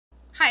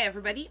Hi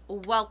everybody,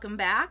 welcome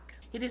back.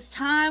 It is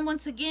time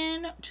once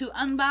again to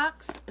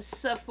unbox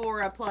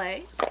Sephora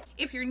Play.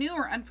 If you're new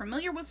or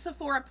unfamiliar with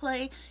Sephora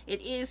Play,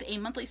 it is a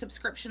monthly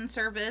subscription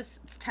service.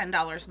 It's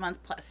 $10 a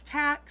month plus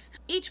tax.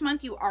 Each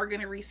month you are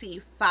going to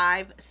receive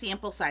 5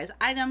 sample size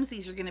items.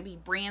 These are going to be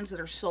brands that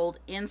are sold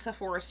in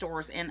Sephora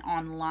stores and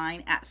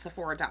online at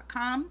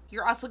sephora.com.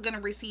 You're also going to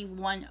receive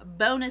 1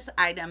 bonus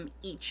item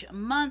each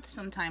month.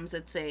 Sometimes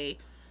it's a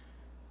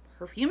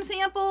perfume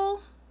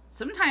sample.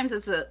 Sometimes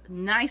it's a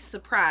nice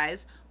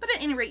surprise, but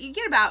at any rate, you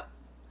get about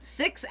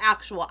 6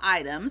 actual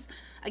items.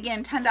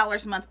 Again,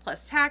 $10 a month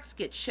plus tax,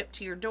 gets shipped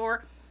to your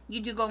door.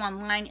 You do go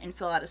online and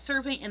fill out a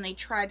survey, and they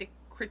try to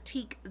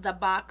critique the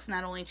box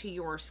not only to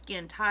your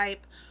skin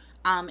type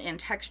and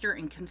texture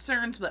and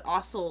concerns, but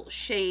also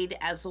shade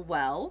as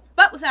well.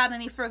 But without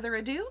any further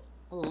ado,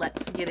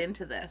 let's get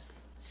into this.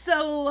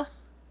 So,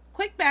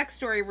 quick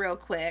backstory real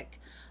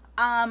quick.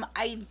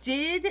 I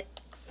did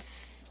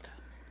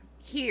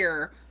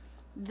hear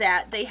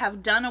that they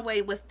have done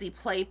away with the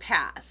Play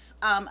Pass.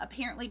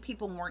 Apparently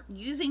people weren't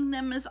using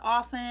them as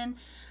often,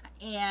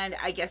 and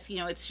I guess, you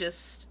know, it's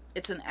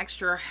an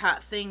extra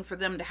thing for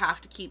them to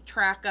have to keep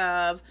track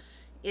of.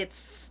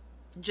 It's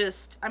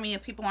just, I mean,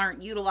 if people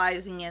aren't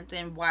utilizing it,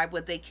 then why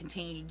would they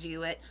continue to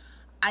do it?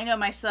 I know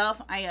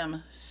myself, I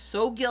am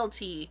so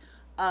guilty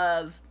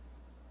of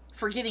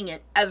forgetting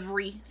it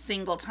every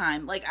single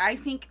time. Like, I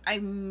think I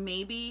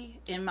maybe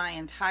in my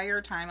entire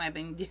time I've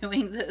been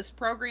doing this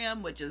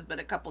program, which has been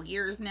a couple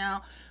years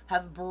now,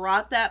 have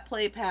brought that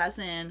Play Pass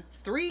in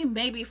 3,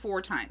 maybe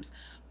 4 times.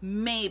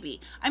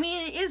 Maybe. I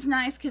mean, it is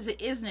nice because it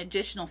is an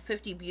additional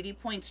 50 beauty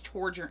points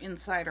towards your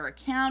insider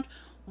account.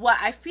 What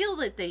I feel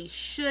that they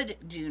should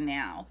do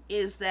now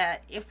is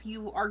that if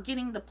you are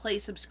getting the Play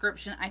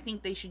subscription, I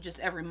think they should just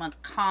every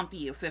month comp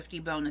you 50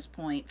 bonus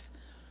points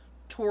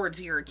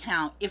towards your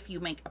account if you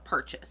make a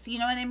purchase. You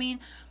know what I mean?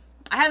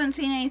 I haven't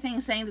seen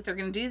anything saying that they're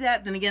going to do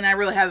that. Then again, I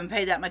really haven't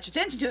paid that much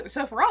attention to it.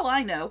 So for all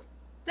I know,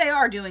 they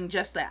are doing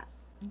just that.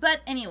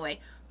 But anyway,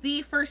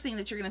 the first thing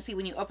that you're going to see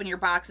when you open your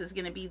box is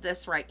going to be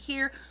this right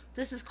here.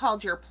 This is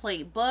called your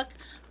playbook.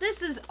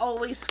 This is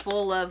always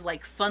full of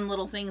like fun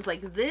little things.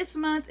 Like this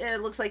month,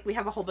 it looks like we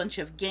have a whole bunch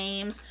of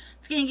games.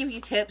 It's going to give you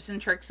tips and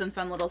tricks and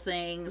fun little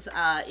things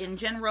in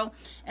general.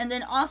 And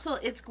then also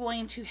it's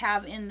going to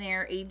have in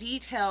there a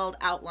detailed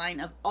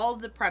outline of all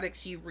of the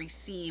products you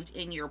received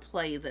in your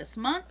play this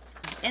month.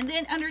 And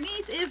then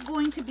underneath is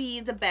going to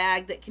be the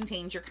bag that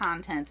contains your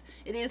contents.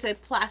 It is a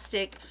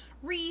plastic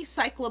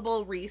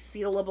recyclable,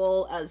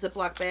 resealable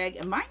Ziploc bag,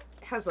 and mine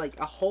has like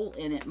a hole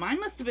in it. Mine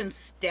must have been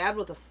stabbed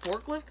with a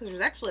forklift because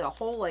there's actually a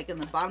hole like in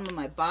the bottom of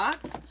my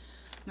box. And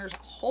there's a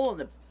hole in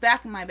the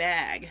back of my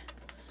bag.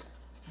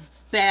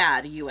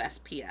 Bad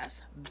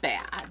USPS.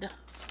 Bad.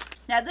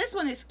 Now this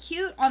one is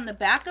cute. On the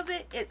back of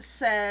it, it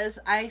says,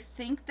 I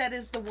think that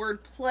is the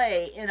word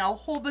play in a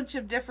whole bunch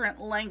of different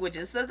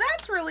languages. So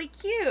that's really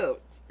cute.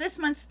 This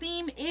month's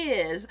theme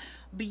is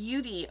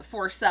beauty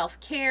for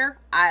self-care.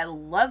 I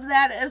love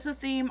that as a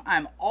theme.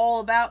 I'm all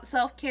about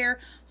self-care.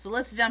 So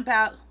let's jump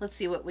out. Let's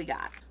see what we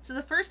got. So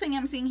the first thing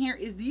I'm seeing here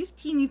is these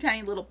teeny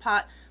tiny little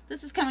pot.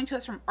 This is coming to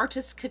us from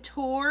Artist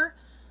Couture.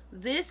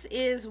 This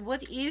is,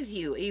 what is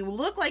you? You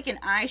look like an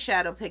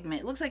eyeshadow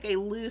pigment. It looks like a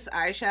loose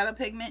eyeshadow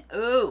pigment.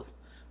 Oh,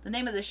 the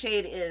name of the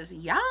shade is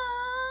Yas.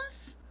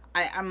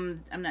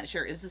 I'm not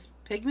sure. Is this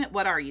pigment?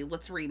 What are you?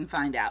 Let's read and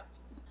find out.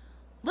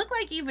 Look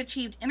like you've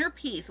achieved inner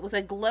peace with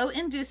a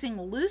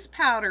glow-inducing loose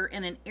powder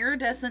in an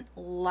iridescent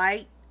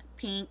light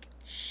pink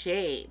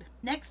shade.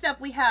 Next up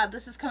we have,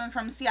 this is coming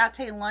from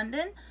Ciate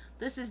London.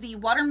 This is the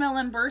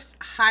Watermelon Burst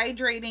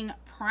Hydrating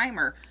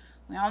Primer.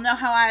 We all know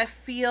how I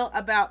feel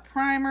about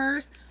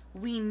primers.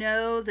 We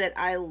know that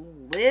I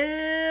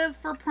live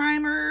for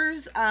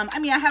primers. I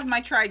mean, I have my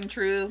tried and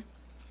true.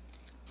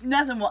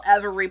 Nothing will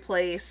ever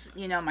replace,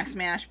 you know, my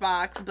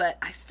Smashbox, but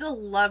I still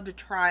love to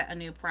try a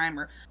new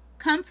primer.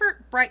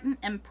 Comfort, brighten,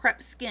 and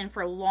prep skin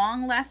for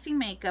long-lasting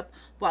makeup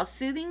while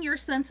soothing your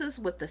senses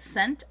with the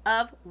scent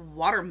of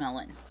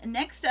watermelon. And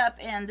next up,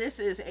 and this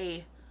is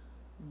a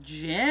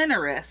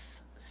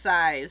generous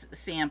size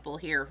sample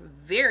here.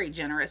 Very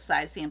generous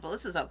size sample.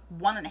 This is a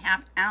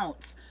 1.5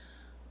 ounce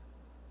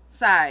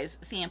size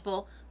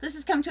sample. This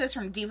has come to us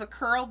from Diva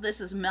Curl. This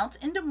is Melt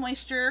into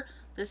Moisture.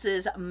 This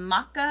is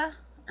maca,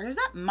 or is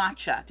that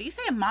matcha? Do you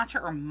say a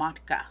matcha or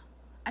matka?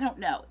 I don't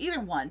know.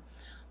 Either one.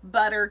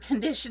 Butter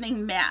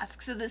conditioning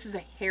mask. So this is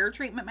a hair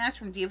treatment mask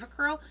from Diva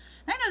Curl.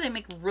 And I know they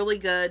make really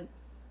good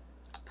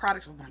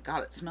products. Oh my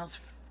god, it smells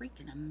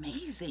freaking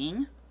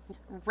amazing.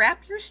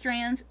 Wrap your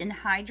strands in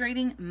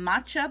hydrating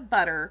matcha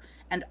butter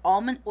and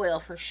almond oil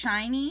for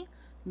shiny,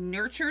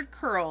 nurtured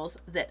curls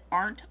that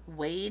aren't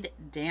weighed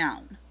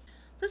down.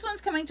 This one's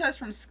coming to us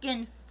from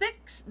Skin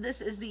Fix. This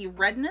is the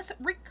Redness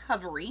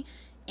Recovery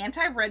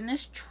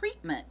Anti-Redness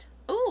Treatment.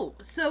 Oh,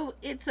 so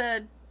it's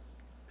a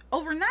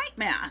overnight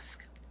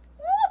mask.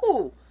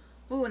 Ooh,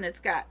 and it's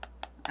got,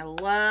 I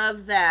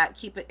love that.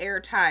 Keep it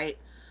airtight.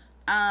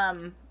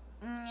 I'm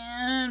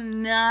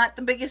not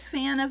the biggest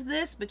fan of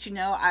this, but you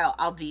know,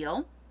 I'll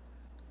deal.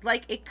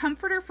 Like a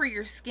comforter for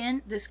your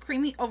skin, this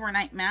creamy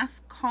overnight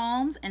mask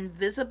calms and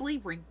visibly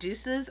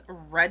reduces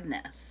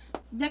redness.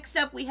 Next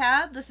up we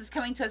have, this is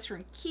coming to us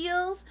from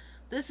Kiehl's.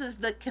 This is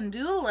the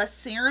Calendula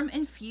Serum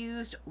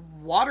Infused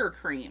Water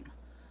Cream.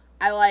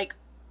 I like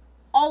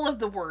all of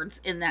the words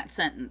in that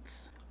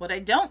sentence. What I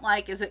don't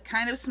like is it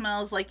kind of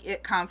smells like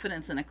It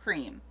Confidence in a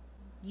cream.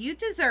 You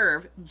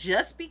deserve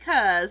just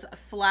because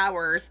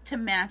flowers to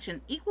match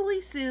an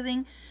equally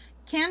soothing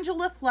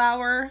calendula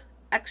flower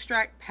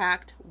extract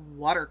packed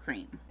water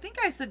cream. I think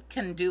I said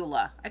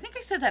Calendula. I think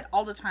I said that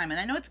all the time, and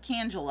I know it's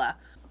calendula.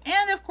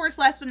 And of course,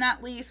 last but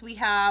not least, we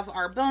have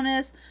our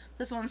bonus.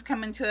 This one's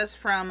coming to us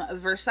from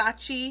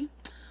Versace.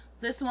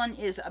 This one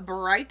is a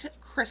Bright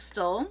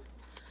Crystal.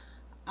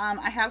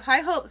 I have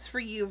high hopes for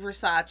you,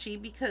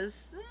 Versace,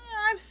 because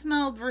I've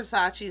smelled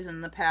Versace's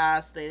in the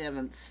past. They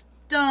haven't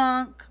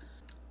stunk.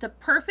 The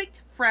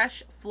perfect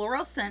fresh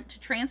floral scent to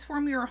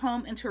transform your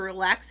home into a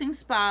relaxing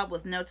spa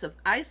with notes of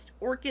iced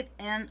orchid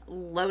and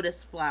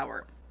lotus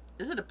flower.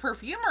 Is it a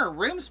perfume or a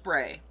room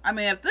spray? I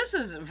mean, if this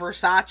is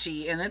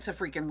Versace and it's a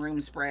freaking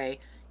room spray,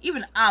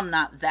 even I'm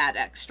not that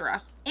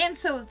extra. And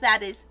so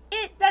that is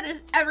it. That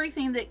is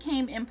everything that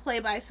came in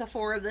Play by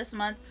Sephora this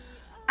month.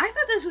 I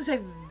thought this was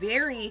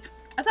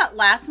I thought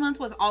last month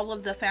with all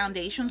of the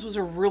foundations was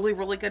a really,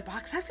 really good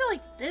box. I feel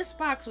like this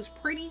box was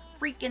pretty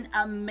freaking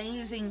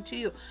amazing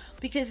too,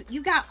 because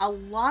you got a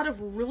lot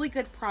of really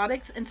good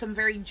products and some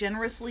very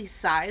generously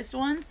sized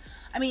ones.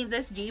 I mean,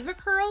 this Diva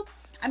Curl,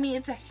 I mean,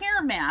 it's a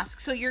hair mask,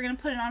 so you're going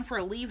to put it on for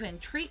a leave-in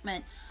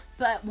treatment,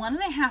 but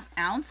 1.5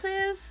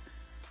 ounces,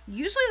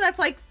 usually that's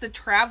like the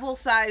travel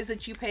size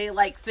that you pay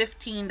like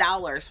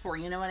 $15 for,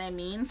 you know what I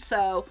mean?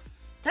 So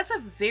that's a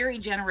very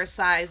generous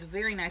size,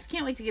 very nice.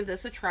 Can't wait to give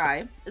this a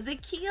try. The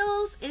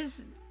Kiehl's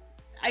is,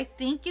 I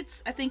think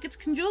it's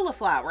calendula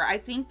flower. I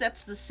think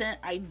that's the scent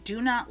I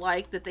do not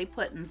like that they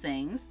put in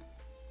things.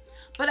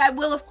 But I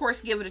will, of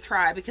course, give it a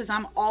try because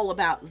I'm all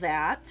about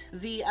that.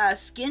 The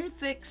Skin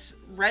Fix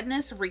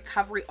Redness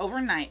Recovery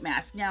Overnight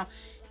Mask. Now,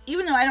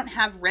 even though I don't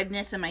have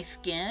redness in my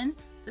skin,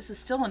 this is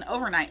still an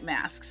overnight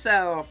mask.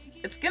 So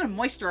it's going to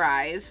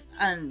moisturize,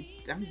 and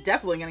I'm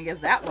definitely going to give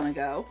that one a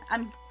go.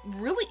 I'm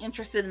really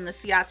interested in the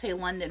Ciate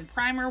London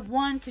Primer.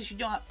 One, because you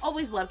know I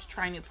always love to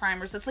try new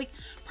primers. It's like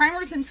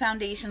primers and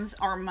foundations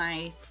are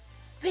my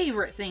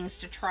favorite things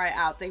to try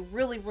out. They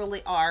really,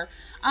 really are.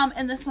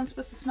 And this one's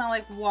supposed to smell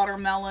like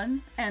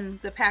watermelon,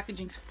 and the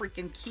packaging's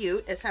freaking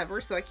cute as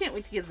ever, so I can't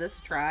wait to give this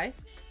a try.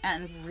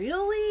 And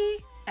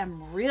really,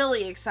 I'm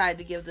really excited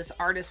to give this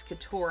Artist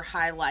Couture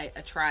Highlight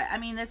a try. I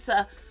mean, this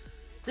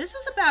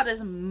is about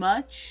as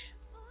much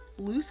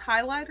loose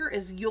highlighter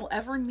as you'll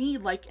ever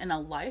need, like, in a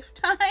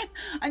lifetime.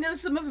 I know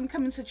some of them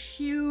come in such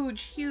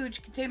huge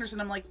containers,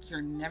 and I'm like,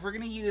 you're never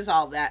gonna use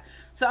all that.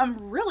 So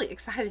I'm really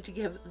excited to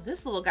give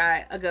this little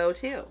guy a go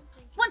too.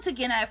 Once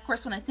again, I of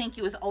course want to thank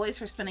you as always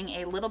for spending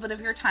a little bit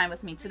of your time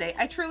with me today.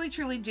 I truly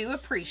do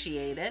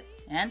appreciate it.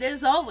 And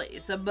as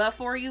always,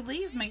 before you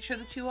leave, make sure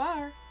that you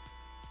are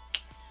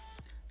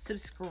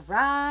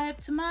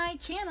subscribe to my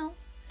channel.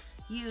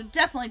 You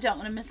definitely don't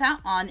want to miss out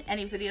on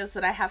any videos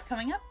that I have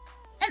coming up.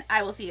 And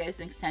I will see you guys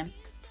next time.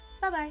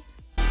 Bye-bye.